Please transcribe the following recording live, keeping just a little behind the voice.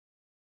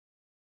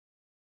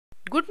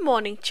Good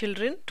morning,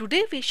 children.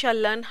 Today we shall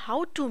learn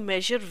how to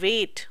measure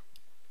weight.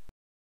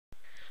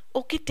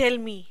 Okay, tell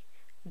me,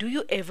 do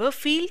you ever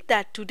feel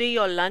that today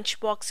your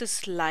lunchbox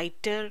is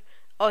lighter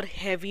or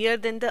heavier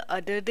than the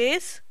other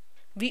days?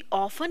 We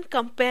often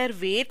compare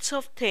weights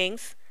of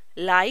things,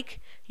 like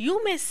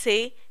you may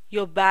say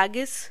your bag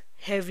is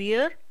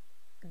heavier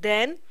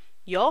than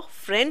your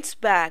friend's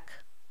bag.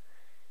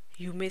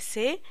 You may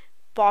say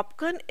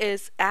popcorn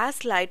is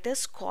as light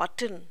as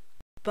cotton.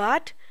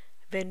 But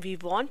when we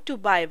want to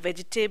buy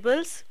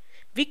vegetables,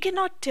 we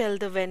cannot tell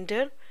the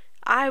vendor,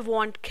 I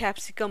want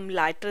capsicum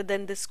lighter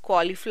than this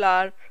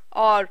cauliflower,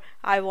 or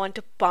I want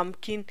a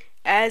pumpkin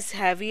as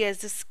heavy as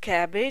this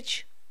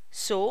cabbage.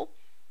 So,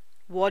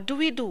 what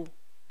do?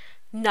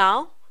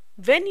 Now,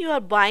 when you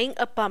are buying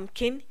a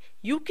pumpkin,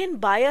 you can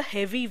buy a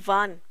heavy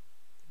one.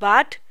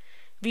 But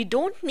we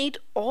don't need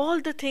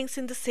all the things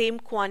in the same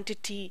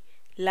quantity.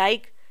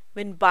 Like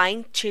when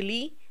buying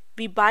chili,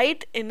 we buy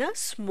it in a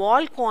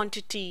small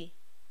quantity.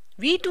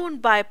 We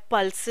don't buy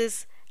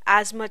pulses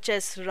as much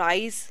as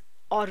rice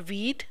or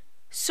wheat.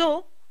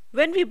 So,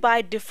 when we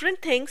buy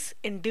different things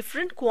in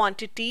different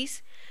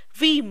quantities,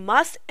 we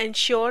must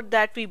ensure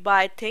that we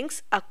buy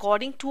things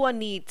according to our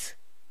needs.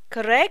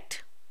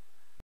 Correct?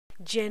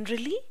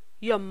 Generally,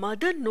 your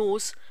mother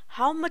knows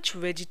how much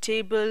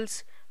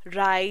vegetables,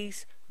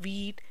 rice,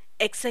 wheat,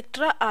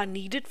 etc. are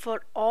needed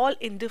for all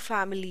in the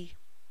family.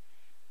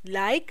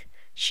 Like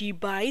she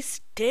buys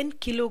 10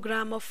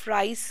 kilogram of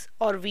rice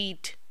or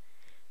wheat,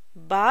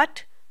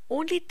 but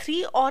only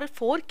 3 or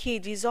 4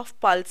 kgs of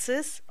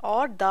pulses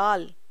or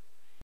dal,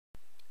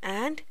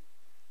 and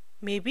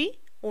maybe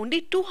only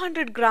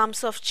 200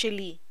 grams of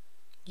chili.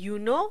 You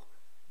know,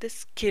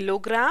 this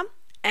kilogram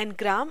and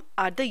gram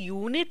are the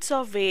units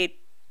of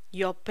weight.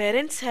 Your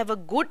parents have a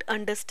good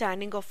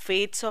understanding of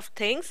weights of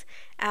things,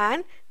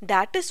 and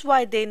that is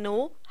why they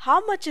know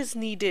how much is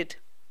needed.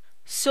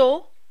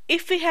 So,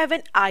 if we have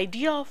an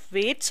idea of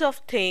weights of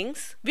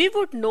things, we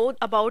would know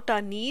about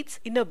our needs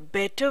in a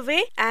better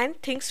way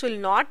and things will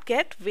not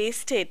get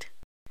wasted.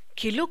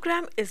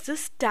 Kilogram is the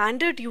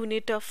standard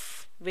unit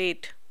of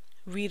weight.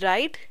 We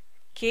write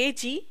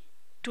kg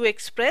to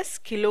express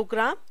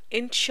kilogram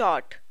in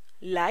short,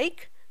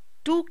 like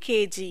 2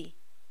 kg.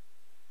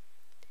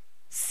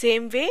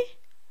 Same way,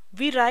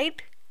 we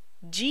write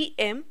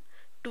gm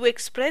to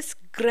express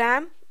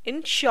gram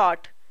in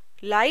short,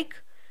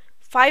 like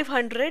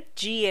 500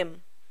 gm.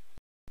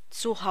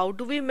 So how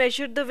do we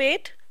measure the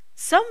weight?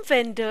 Some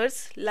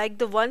vendors, like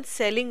the ones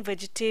selling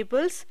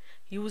vegetables,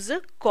 use a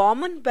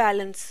common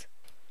balance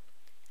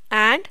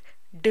and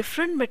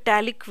different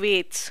metallic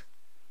weights.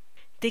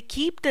 They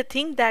keep the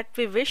thing that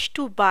we wish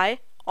to buy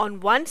on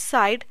one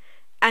side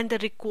and the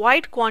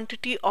required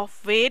quantity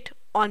of weight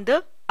on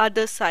the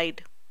other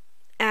side,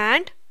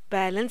 and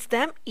balance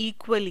them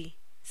equally.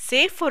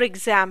 Say for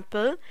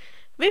example,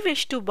 we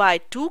wish to buy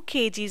 2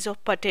 kgs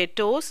of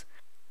potatoes,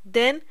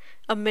 then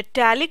a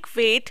metallic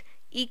weight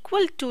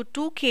equal to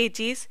 2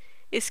 kgs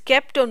is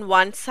kept on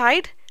one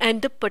side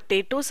and the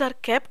potatoes are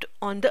kept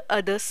on the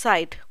other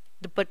side.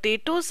 The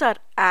potatoes are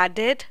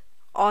added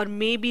or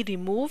may be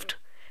removed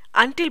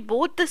until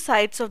both the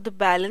sides of the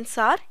balance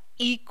are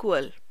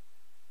equal.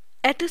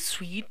 At a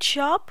sweet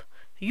shop,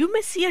 you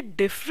may see a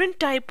different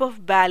type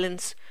of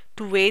balance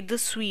to weigh the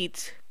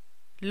sweets.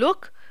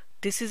 Look,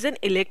 this is an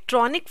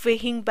electronic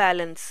weighing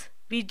balance.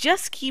 We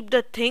just keep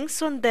the things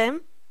on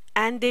them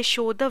and they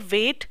show the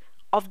weight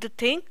of the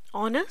thing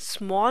on a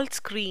small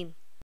screen.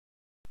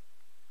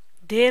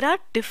 There are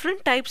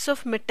different types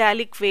of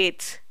metallic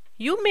weights.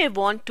 You may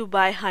want to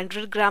buy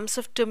 100 grams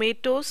of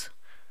tomatoes.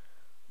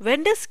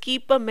 Vendors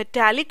keep a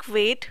metallic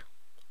weight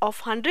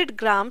of 100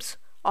 grams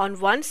on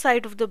one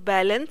side of the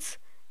balance,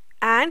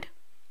 and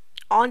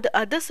on the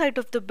other side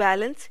of the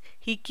balance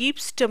he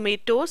keeps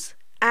tomatoes,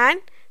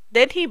 and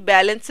then he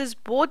balances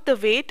both the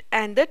weight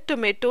and the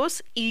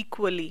tomatoes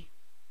equally.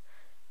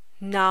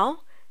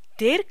 Now,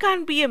 there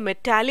can be a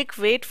metallic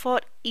weight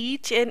for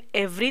each and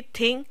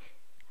everything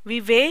we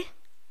weigh.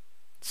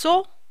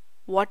 So,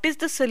 what is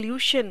the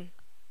solution?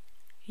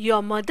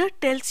 Your mother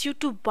tells you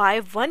to buy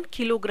 1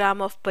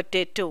 kilogram of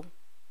potato.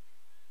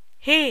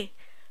 Hey,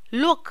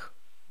 look,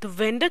 the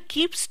vendor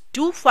keeps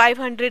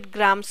 500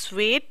 grams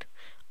weight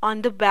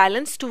on the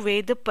balance to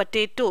weigh the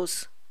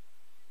potatoes.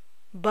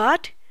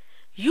 But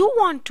you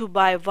want to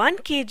buy 1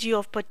 kg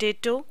of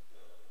potato.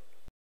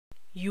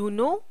 You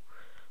know,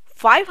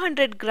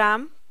 500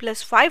 gram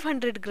plus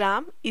 500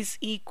 gram is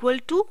equal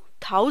to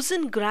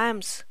 1000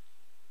 grams.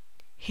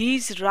 He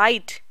is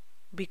right,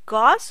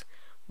 because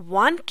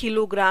 1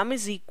 kilogram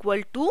is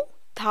equal to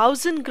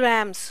 1000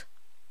 grams.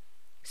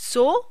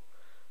 So,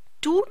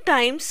 2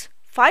 times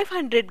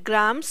 500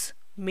 grams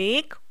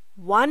make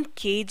 1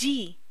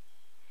 kg.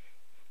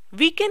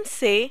 We can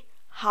say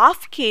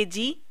half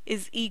kg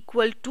is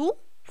equal to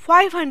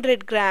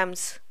 500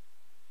 grams.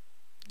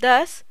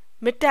 Thus,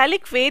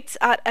 metallic weights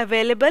are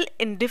available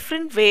in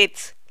different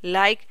weights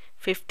like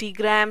 50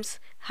 grams,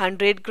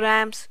 100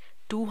 grams,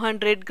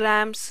 200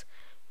 grams,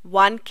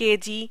 1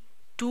 kg,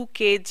 2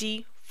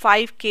 kg,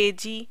 5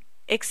 kg,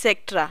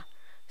 etc.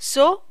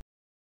 So,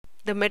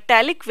 The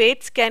metallic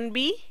weights can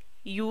be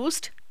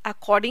used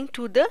according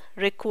to the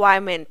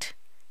requirement,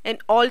 and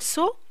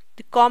also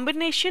the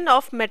combination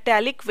of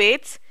metallic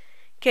weights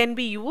can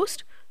be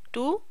used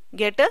to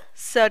get a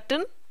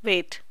certain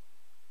weight.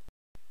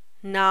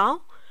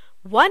 Now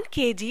 1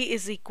 kg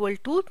is equal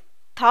to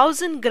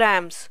 1000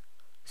 grams.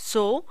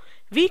 So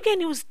we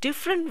can use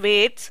different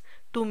weights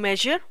to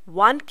measure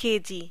 1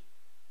 kg.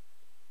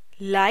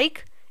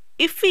 Like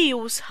if we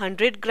use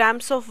 100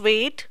 grams of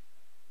weight,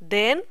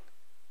 then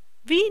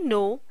we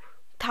know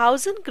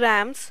 1000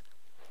 grams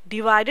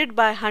divided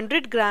by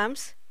 100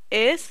 grams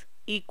is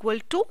equal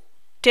to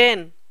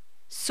 10.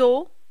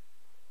 So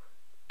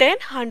 10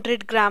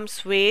 100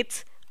 grams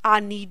weights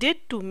are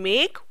needed to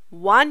make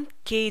 1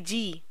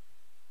 kg.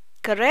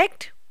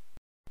 Correct?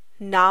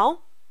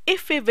 Now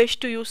if we wish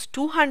to use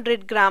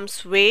 200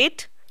 grams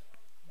weight,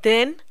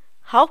 then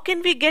how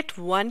can we get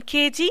 1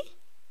 kg?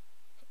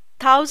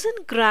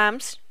 1000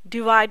 grams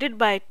divided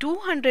by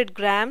 200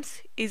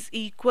 grams is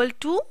equal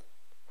to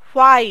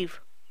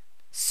 5.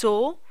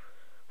 So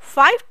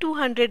 5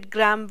 200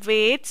 gram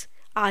weights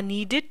are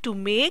needed to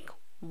make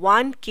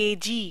 1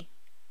 kg.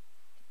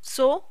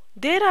 So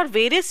there are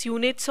various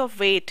units of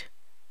weight.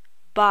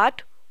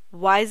 But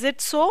why is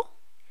it so?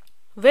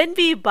 When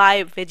we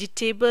buy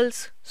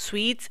vegetables,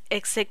 sweets,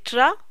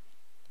 etc.,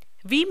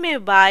 we may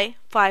buy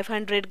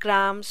 500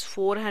 grams,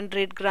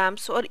 400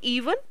 grams or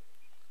even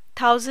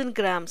 1000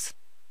 grams.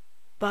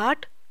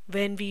 But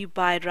when we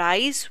buy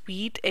rice,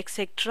 wheat,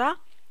 etc.,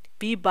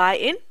 we buy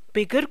in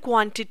bigger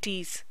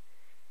quantities.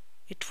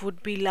 It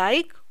would be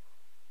like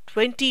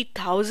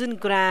 20,000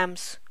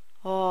 grams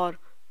or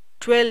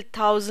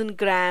 12,000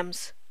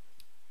 grams.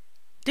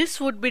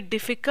 This would be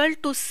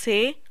difficult to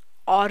say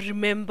or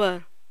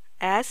remember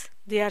as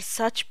they are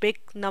such big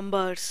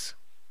numbers.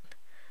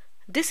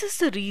 This is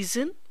the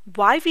reason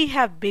why we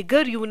have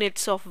bigger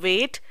units of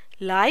weight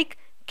like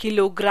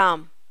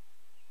kilogram.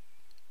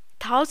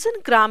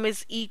 1000 gram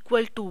is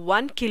equal to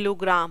 1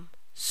 kilogram.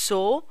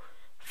 So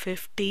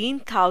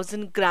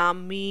 15,000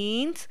 gram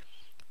means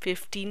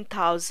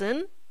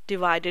 15,000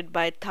 divided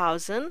by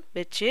 1000,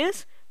 which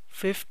is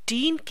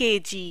 15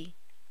 kg.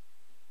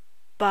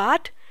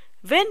 But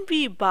when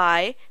we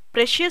buy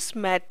precious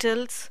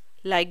metals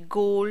like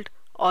gold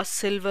or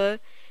silver,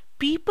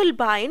 people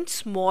buy in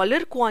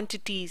smaller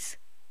quantities.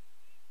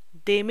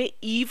 They may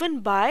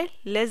even buy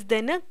less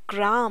than a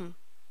gram.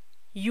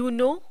 You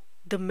know,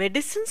 the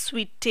medicines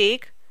we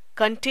take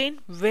contain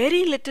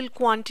very little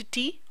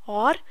quantity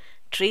or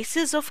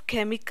traces of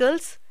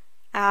chemicals,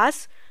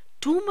 as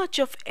too much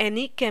of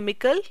any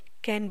chemical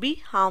can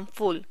be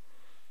harmful.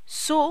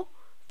 So,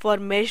 for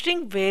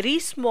measuring very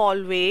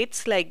small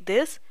weights like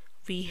this,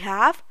 we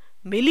have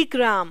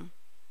milligram.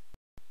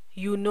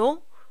 You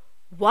know,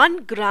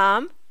 1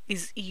 gram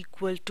is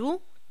equal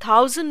to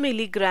 1000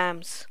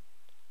 milligrams.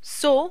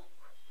 So,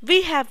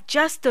 we have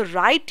just the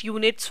right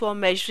units for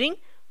measuring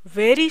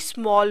very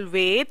small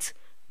weights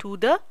to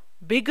the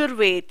bigger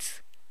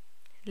weights.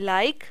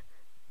 Like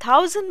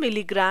 1000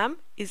 milligram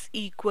is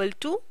equal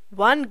to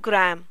 1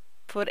 gram.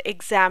 For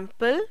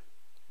example,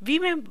 we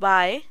may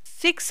buy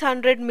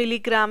 600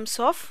 milligrams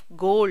of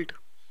gold.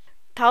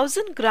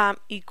 1000 gram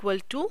equal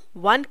to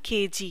 1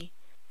 kg.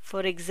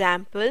 For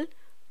example,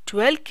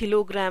 12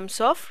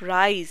 kilograms of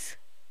rice.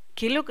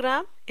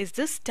 Kilogram is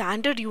the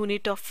standard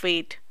unit of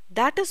weight.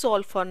 That is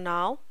all for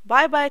now.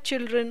 Bye bye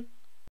children.